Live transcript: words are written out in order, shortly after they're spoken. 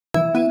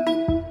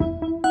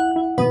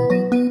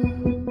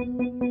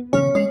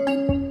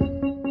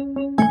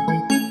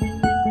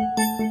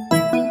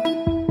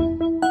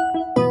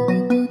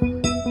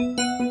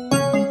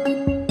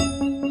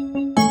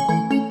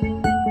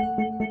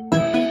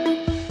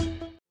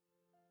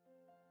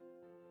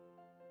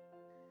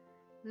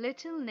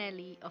Little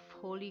Nellie of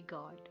Holy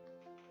God.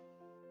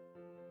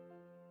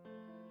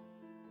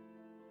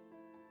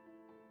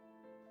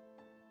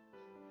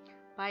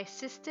 By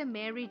Sister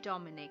Mary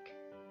Dominic.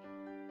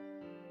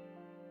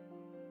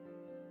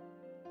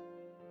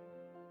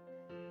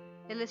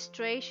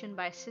 Illustration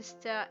by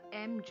Sister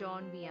M.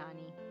 John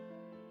Vianney.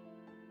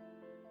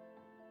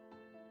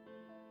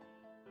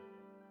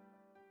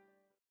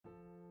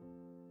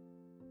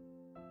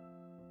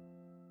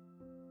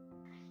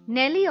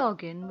 Nellie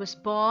Organ was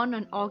born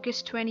on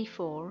August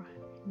 24,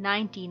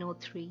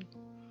 1903,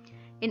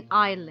 in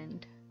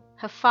Ireland.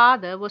 Her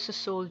father was a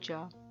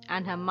soldier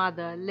and her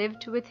mother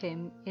lived with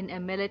him in a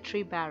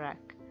military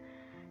barrack.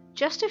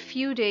 Just a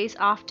few days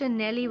after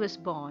Nellie was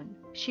born,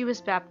 she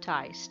was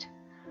baptized.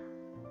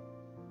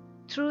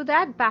 Through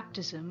that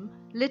baptism,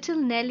 little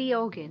Nellie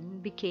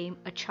Organ became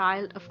a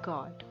child of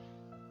God.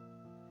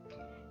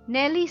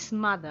 Nellie's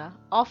mother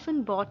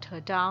often brought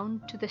her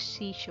down to the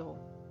seashore.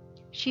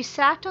 She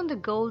sat on the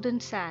golden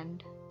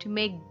sand to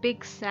make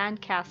big sand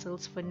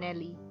castles for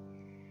Nellie.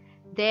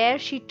 There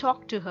she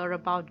talked to her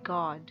about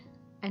God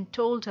and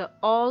told her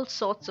all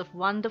sorts of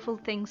wonderful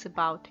things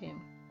about Him.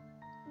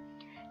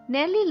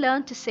 Nellie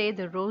learned to say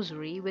the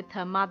rosary with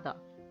her mother.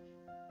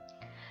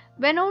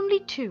 When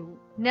only 2,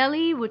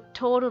 Nellie would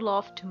toddle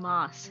off to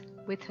Mass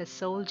with her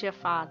soldier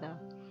father.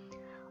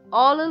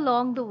 All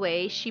along the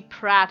way she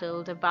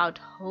prattled about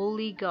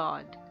Holy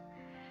God.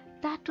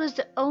 That was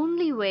the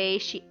only way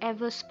she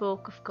ever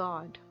spoke of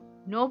God.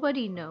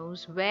 Nobody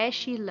knows where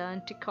she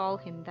learned to call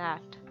Him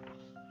that.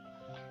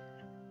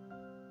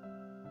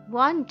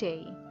 One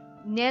day,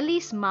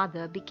 Nellie's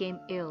mother became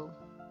ill.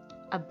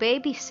 A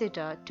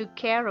babysitter took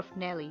care of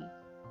Nellie.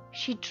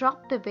 She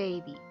dropped the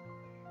baby,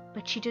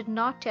 but she did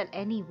not tell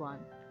anyone.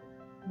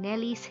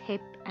 Nellie's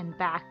hip and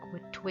back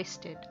were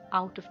twisted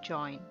out of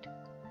joint.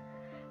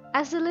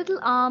 As the little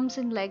arms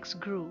and legs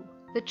grew,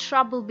 the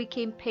trouble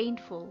became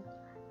painful,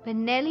 but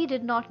Nellie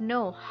did not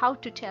know how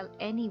to tell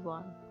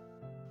anyone.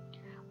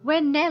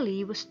 When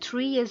Nellie was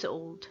 3 years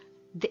old,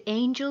 the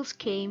angels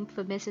came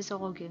for Mrs.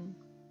 Organ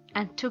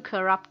and took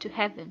her up to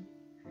heaven.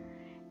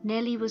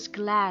 Nellie was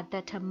glad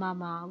that her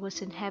mama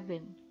was in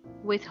heaven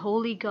with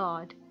Holy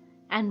God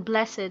and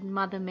Blessed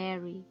Mother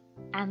Mary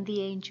and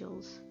the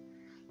angels,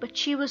 but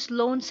she was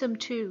lonesome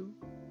too.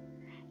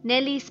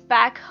 Nellie's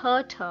back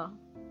hurt her,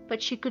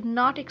 but she could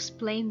not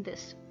explain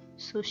this,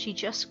 so she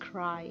just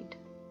cried.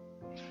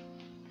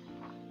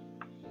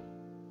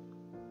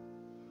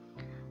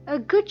 A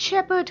Good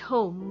Shepherd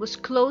home was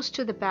close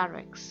to the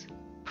barracks.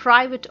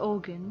 Private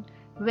Organ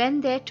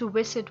went there to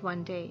visit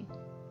one day.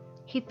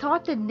 He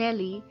thought that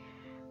Nellie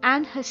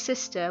and her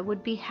sister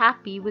would be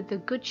happy with the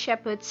Good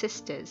Shepherd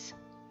sisters.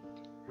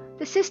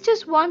 The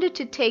sisters wanted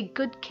to take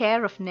good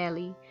care of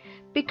Nellie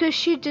because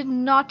she did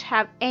not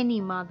have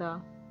any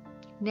mother.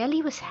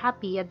 Nellie was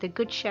happy at the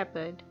Good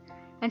Shepherd,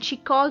 and she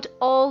called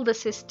all the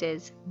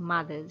sisters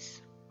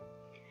mothers.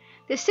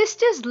 The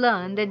sisters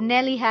learned that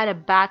Nellie had a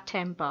bad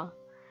temper.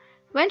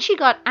 When she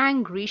got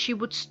angry, she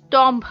would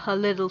stomp her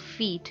little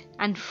feet,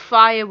 and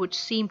fire would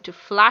seem to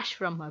flash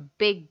from her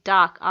big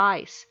dark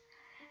eyes.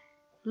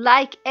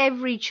 Like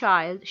every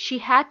child, she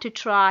had to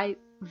try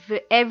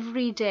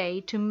every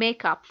day to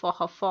make up for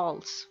her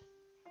faults.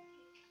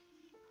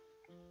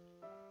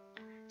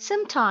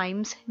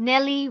 Sometimes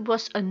Nellie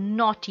was a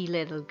naughty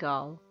little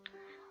girl.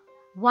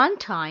 One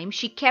time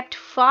she kept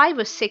 5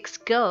 or 6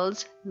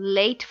 girls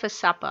late for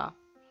supper.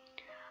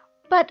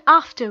 But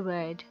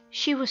afterward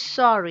she was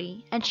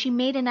sorry and she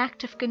made an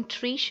act of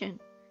contrition.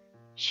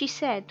 She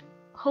said,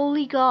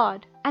 "Holy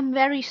God, I'm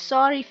very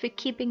sorry for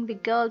keeping the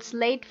girls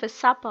late for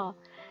supper.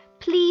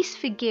 Please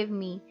forgive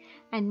me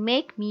and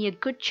make me a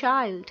good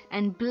child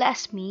and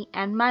bless me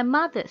and my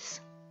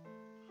mothers."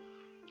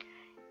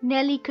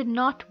 Nellie could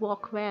not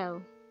walk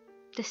well.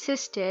 The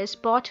sisters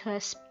bought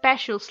her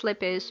special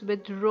slippers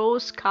with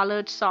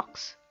rose-colored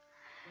socks.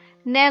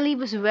 Nellie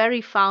was very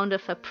fond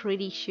of her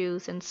pretty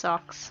shoes and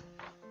socks.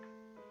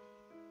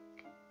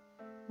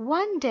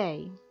 One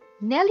day,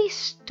 Nellie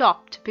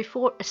stopped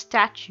before a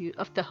statue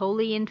of the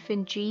Holy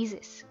Infant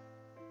Jesus.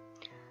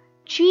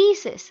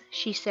 "Jesus,"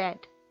 she said,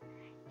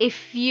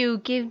 "if you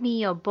give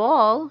me your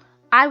ball,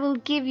 I will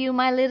give you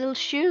my little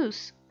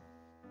shoes."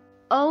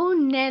 "Oh,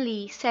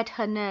 Nellie," said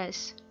her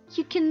nurse,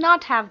 "you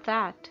cannot have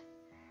that."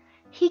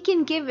 "He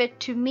can give it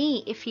to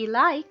me if he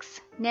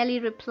likes," Nellie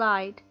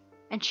replied,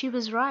 and she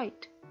was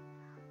right.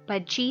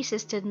 But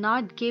Jesus did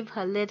not give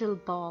her little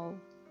ball.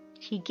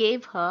 He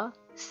gave her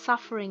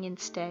suffering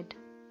instead.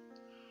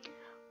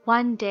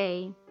 One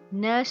day,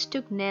 nurse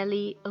took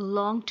Nellie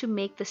along to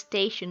make the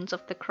Stations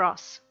of the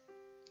Cross.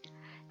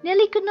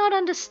 Nellie could not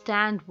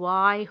understand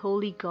why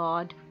Holy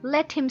God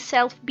let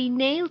Himself be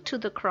nailed to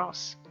the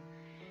cross.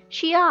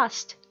 She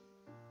asked,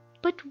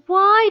 "But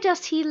why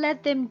does He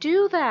let them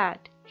do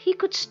that? He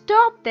could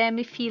stop them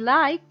if He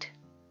liked."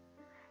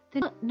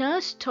 The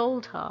nurse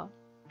told her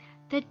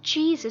that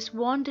Jesus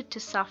wanted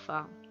to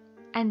suffer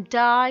and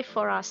die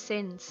for our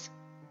sins.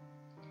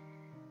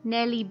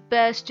 Nellie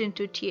burst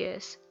into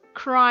tears,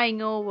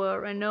 crying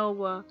over and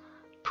over,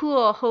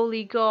 poor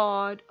Holy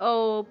God,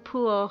 oh,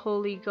 poor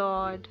Holy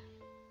God.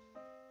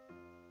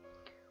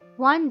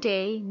 One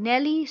day,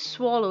 Nellie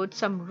swallowed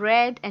some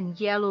red and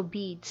yellow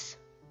beads.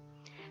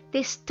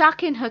 They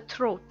stuck in her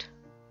throat.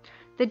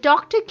 The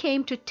doctor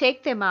came to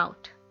take them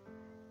out.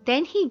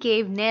 Then he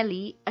gave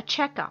Nellie a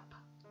checkup.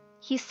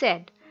 He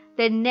said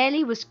that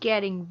Nellie was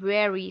getting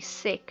very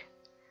sick,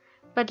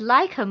 but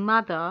like her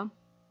mother,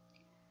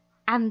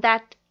 and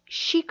that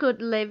she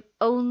could live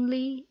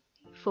only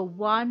for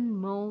 1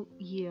 more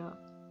year.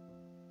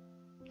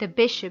 The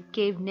bishop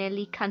gave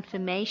Nellie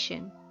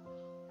confirmation.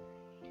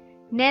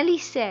 Nellie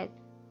said,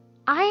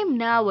 "I am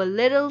now a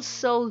little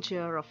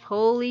soldier of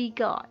Holy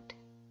God."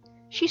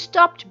 She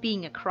stopped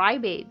being a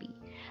crybaby,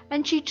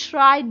 and she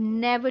tried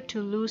never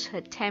to lose her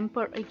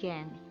temper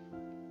again.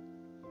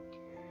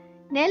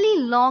 Nellie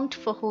longed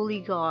for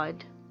Holy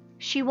God.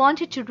 She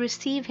wanted to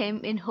receive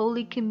him in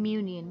Holy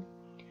Communion.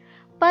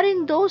 But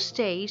in those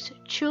days,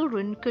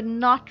 children could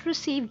not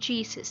receive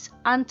Jesus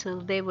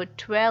until they were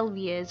 12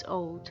 years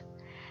old,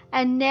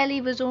 and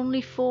Nellie was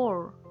only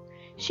 4.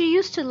 She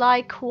used to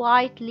lie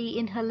quietly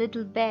in her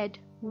little bed,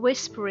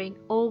 whispering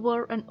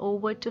over and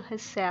over to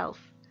herself,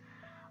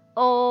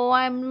 "Oh,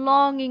 I'm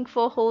longing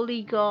for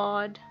Holy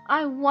God.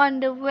 I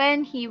wonder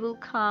when He will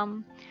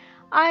come.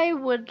 I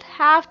would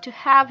have to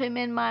have Him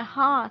in my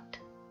heart."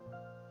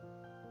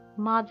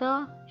 "Mother,"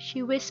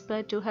 she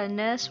whispered to her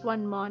nurse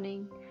one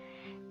morning,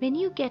 "when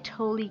you get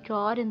Holy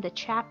God in the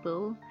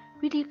chapel,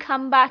 will you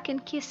come back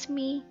and kiss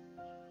me?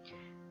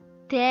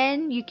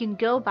 Then you can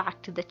go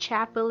back to the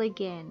chapel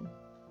again."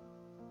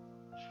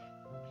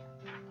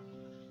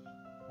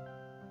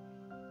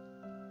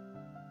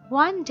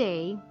 One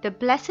day, the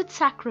Blessed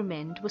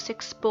Sacrament was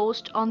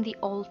exposed on the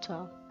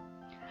altar.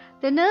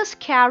 The nurse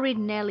carried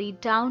Nellie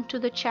down to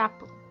the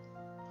chapel.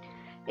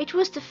 It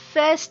was the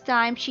first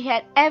time she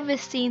had ever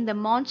seen the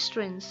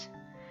monstrance.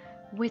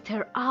 With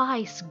her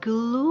eyes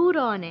glued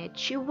on it,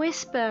 she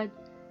whispered,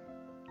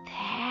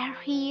 "There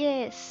he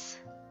is.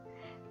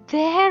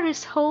 There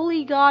is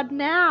Holy God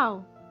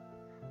now."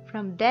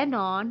 From then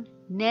on,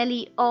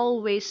 Nellie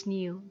always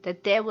knew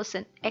that there was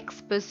an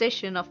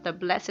exposition of the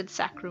Blessed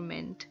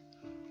Sacrament.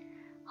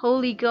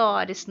 "Holy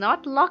God is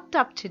not locked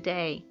up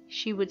today,"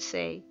 she would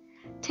say.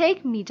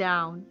 "Take me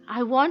down.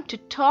 I want to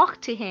talk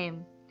to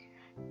him."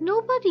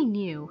 Nobody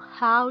knew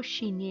how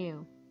she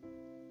knew.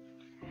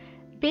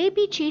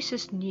 Baby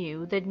Jesus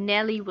knew that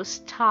Nellie was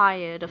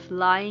tired of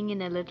lying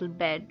in a little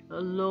bed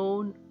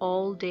alone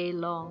all day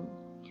long,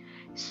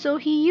 so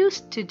he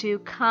used to do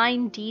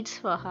kind deeds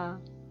for her.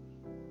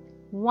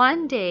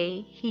 One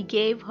day he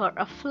gave her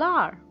a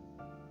flower.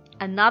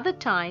 Another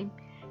time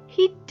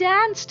he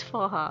danced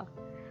for her.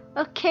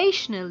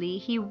 Occasionally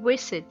he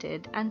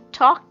visited and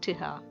talked to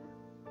her.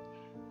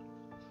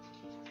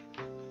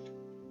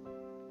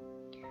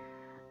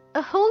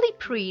 A holy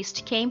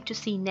priest came to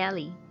see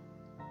Nellie.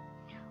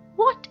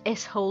 "What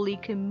is Holy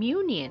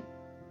Communion?"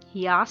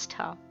 he asked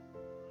her.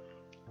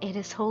 "It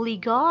is Holy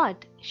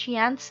God," she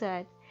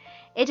answered.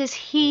 "It is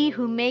He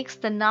who makes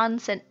the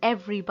nuns and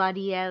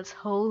everybody else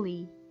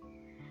holy."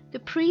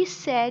 The priest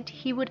said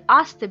he would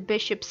ask the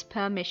bishop's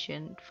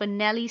permission for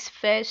Nellie's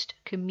first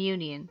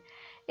communion,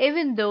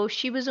 even though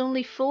she was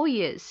only 4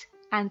 years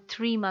and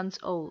 3 months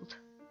old.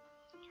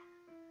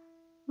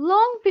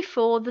 Long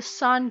before the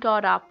sun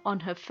got up on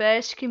her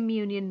first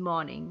communion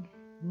morning,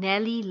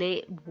 Nellie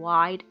lay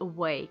wide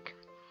awake.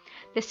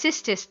 The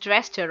sisters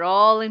dressed her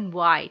all in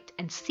white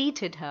and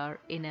seated her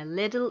in a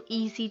little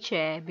easy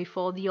chair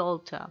before the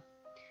altar.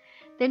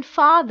 Then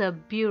Father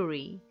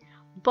Bury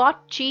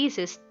brought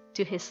Jesus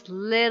to his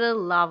little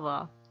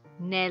lover,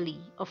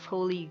 Nellie of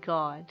Holy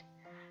God.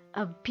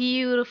 A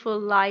beautiful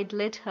light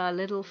lit her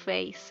little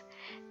face.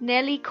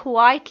 Nellie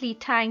quietly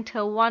thanked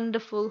her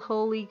wonderful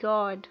Holy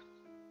God.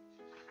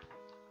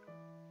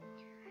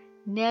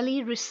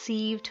 Nellie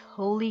received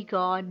Holy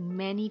God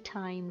many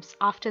times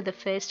after the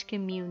first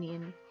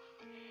communion.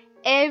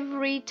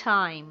 Every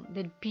time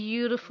that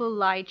beautiful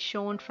light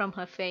shone from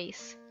her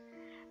face.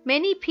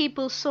 Many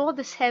people saw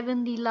this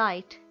heavenly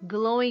light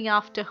glowing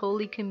after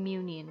Holy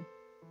Communion.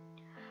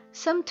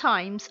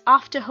 Sometimes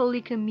after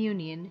Holy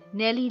Communion,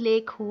 Nellie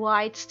lay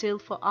quite still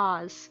for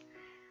hours,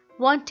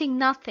 wanting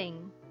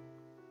nothing.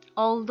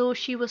 Although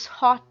she was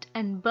hot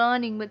and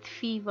burning with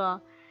fever,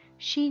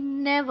 she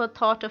never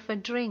thought of a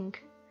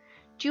drink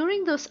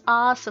during those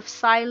hours of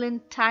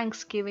silent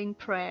thanksgiving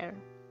prayer.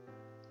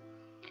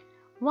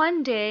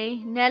 One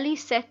day,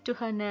 Nellie said to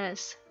her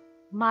nurse,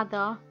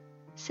 "Mother,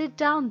 sit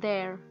down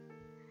there."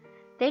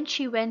 Then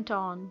she went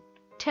on,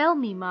 "Tell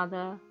me,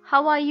 Mother,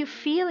 how are you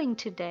feeling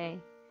today?"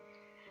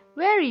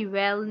 "Very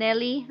well,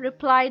 Nellie,"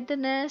 replied the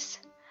nurse.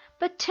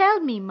 "But tell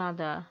me,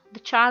 Mother,"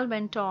 the child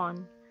went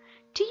on,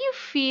 "do you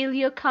feel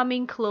you're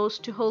coming close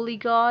to Holy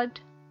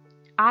God?"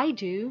 "I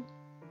do."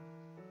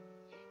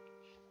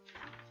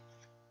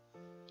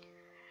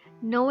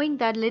 Knowing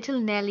that little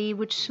Nellie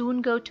would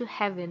soon go to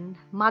heaven,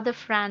 Mother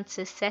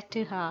Frances said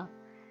to her,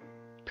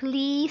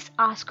 "Please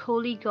ask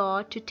Holy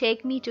God to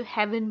take me to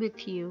heaven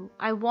with you.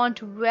 I want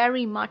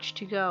very much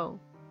to go."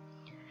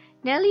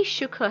 Nellie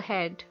shook her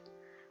head.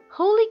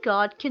 Holy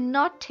God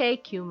cannot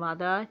take you,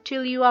 Mother,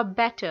 till you are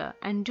better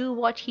and do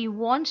what He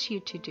wants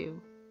you to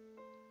do.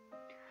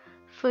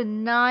 For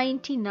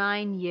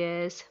 99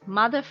 years,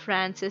 Mother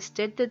Frances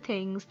did the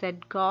things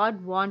that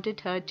God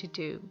wanted her to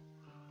do.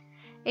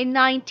 In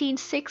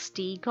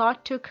 1960,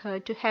 God took her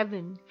to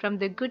heaven from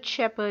the Good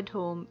Shepherd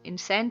home in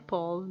St.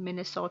 Paul,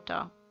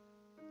 Minnesota.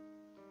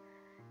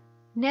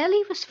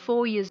 Nellie was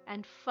 4 years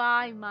and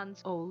 5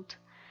 months old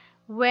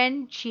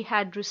when she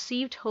had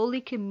received Holy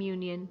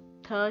Communion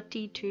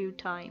 32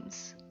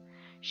 times.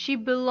 She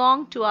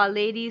belonged to Our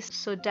Lady's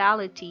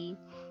sodality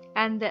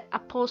and the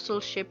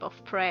apostleship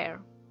of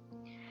prayer.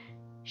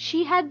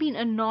 She had been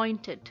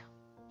anointed.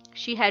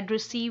 She had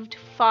received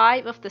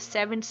 5 of the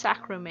 7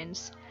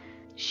 sacraments.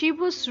 She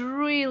was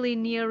really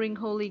nearing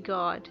Holy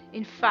God.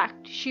 In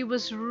fact, she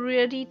was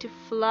ready to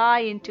fly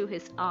into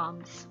His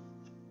arms.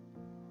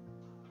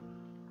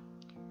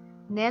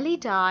 Nellie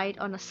died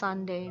on a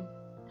Sunday,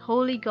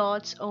 Holy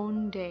God's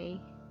own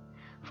day.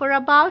 For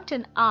about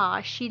an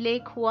hour she lay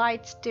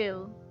quite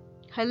still.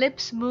 Her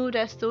lips moved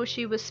as though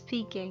she was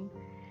speaking.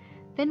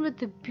 Then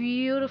with a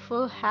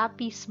beautiful,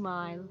 happy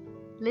smile,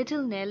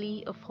 little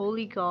Nellie of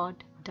Holy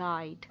God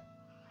died.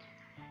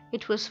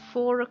 It was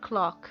 4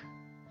 o'clock,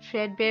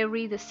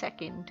 February the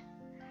 2nd,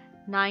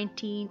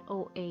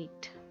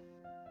 1908.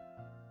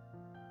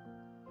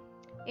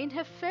 In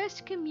her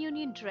first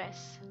communion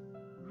dress,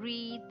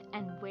 wreath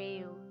and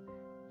veil,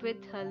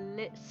 with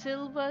her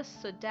silver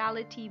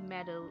sodality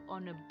medal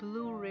on a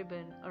blue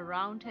ribbon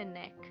around her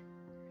neck,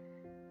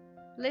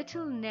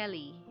 little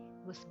Nellie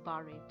was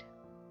buried.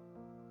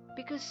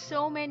 Because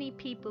so many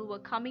people were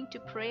coming to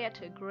pray at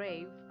her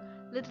grave,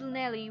 little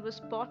Nellie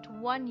was brought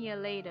 1 year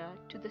later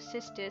to the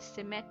sisters'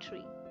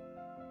 cemetery.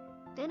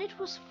 Then it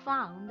was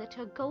found that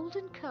her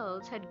golden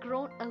curls had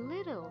grown a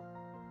little,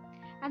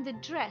 and the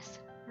dress,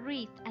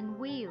 wreath and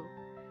veil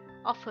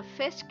of her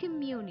first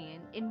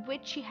communion, in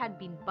which she had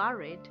been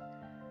buried,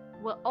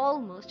 were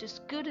almost as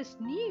good as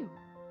new.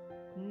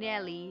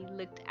 Nellie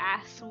looked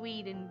as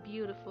sweet and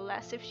beautiful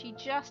as if she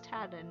just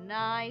had a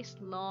nice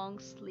long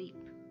sleep.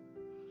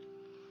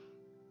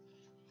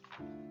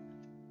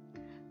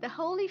 The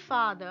Holy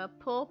Father,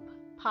 Pope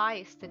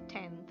Pius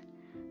X,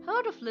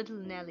 heard of little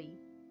Nellie.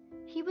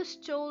 He was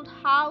told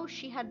how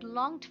she had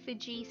longed for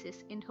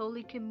Jesus in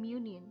Holy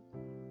Communion,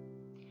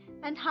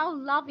 and how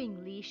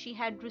lovingly she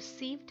had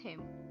received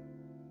Him.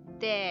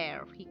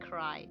 "There," he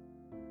cried,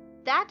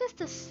 "that is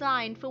the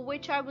sign for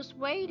which I was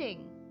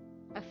waiting."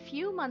 A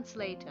few months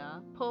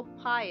later, Pope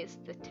Pius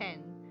X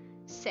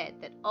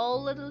said that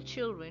all little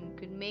children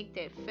could make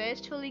their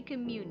first Holy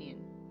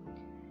Communion.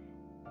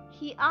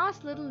 He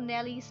asked little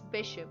Nellie's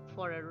bishop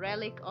for a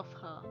relic of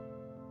her.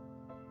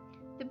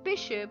 The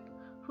bishop,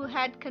 who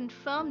had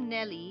confirmed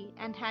Nellie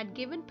and had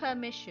given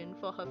permission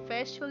for her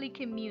first Holy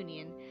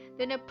Communion,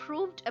 then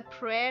approved a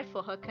prayer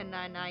for her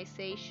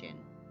canonization.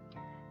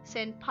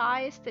 St.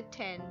 Pius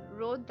X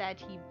wrote that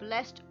he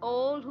blessed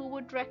all who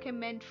would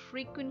recommend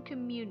frequent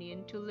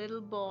communion to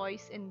little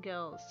boys and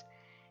girls.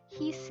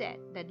 He said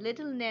that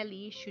little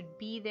Nellie should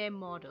be their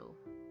model.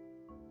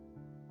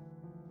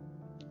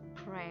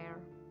 Prayer.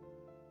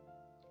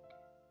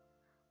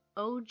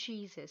 O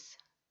Jesus,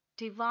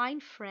 divine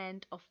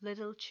friend of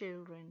little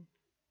children,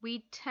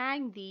 we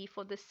thank Thee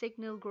for the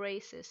signal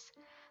graces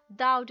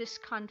Thou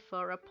didst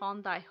confer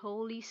upon Thy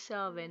holy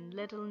servant,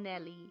 little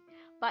Nellie,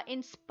 by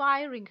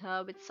inspiring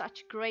her with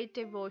such great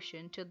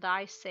devotion to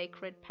Thy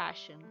sacred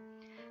passion,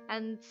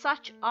 and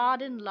such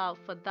ardent love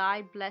for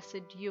Thy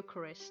blessed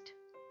Eucharist.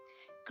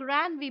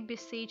 Grant, we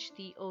beseech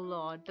Thee, O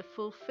Lord, the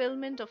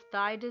fulfillment of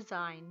Thy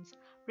designs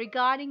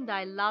regarding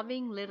Thy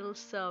loving little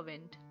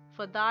servant,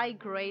 for Thy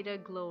greater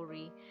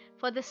glory,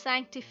 for the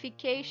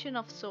sanctification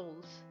of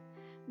souls.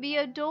 We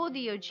adore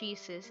Thee, O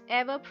Jesus,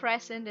 ever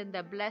present in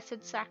the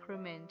Blessed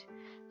Sacrament.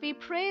 We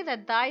pray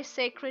that Thy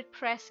sacred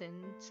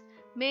presence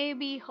may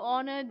be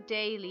honored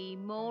daily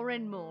more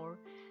and more,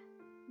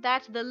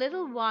 that the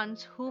little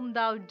ones whom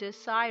Thou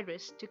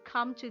desirest to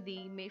come to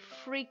Thee may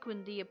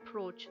frequently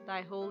approach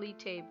Thy holy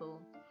table.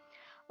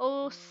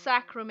 O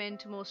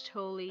Sacrament most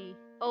holy,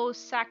 O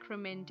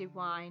Sacrament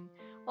divine,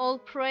 all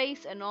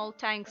praise and all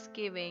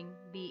thanksgiving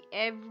be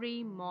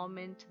every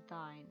moment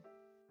Thine.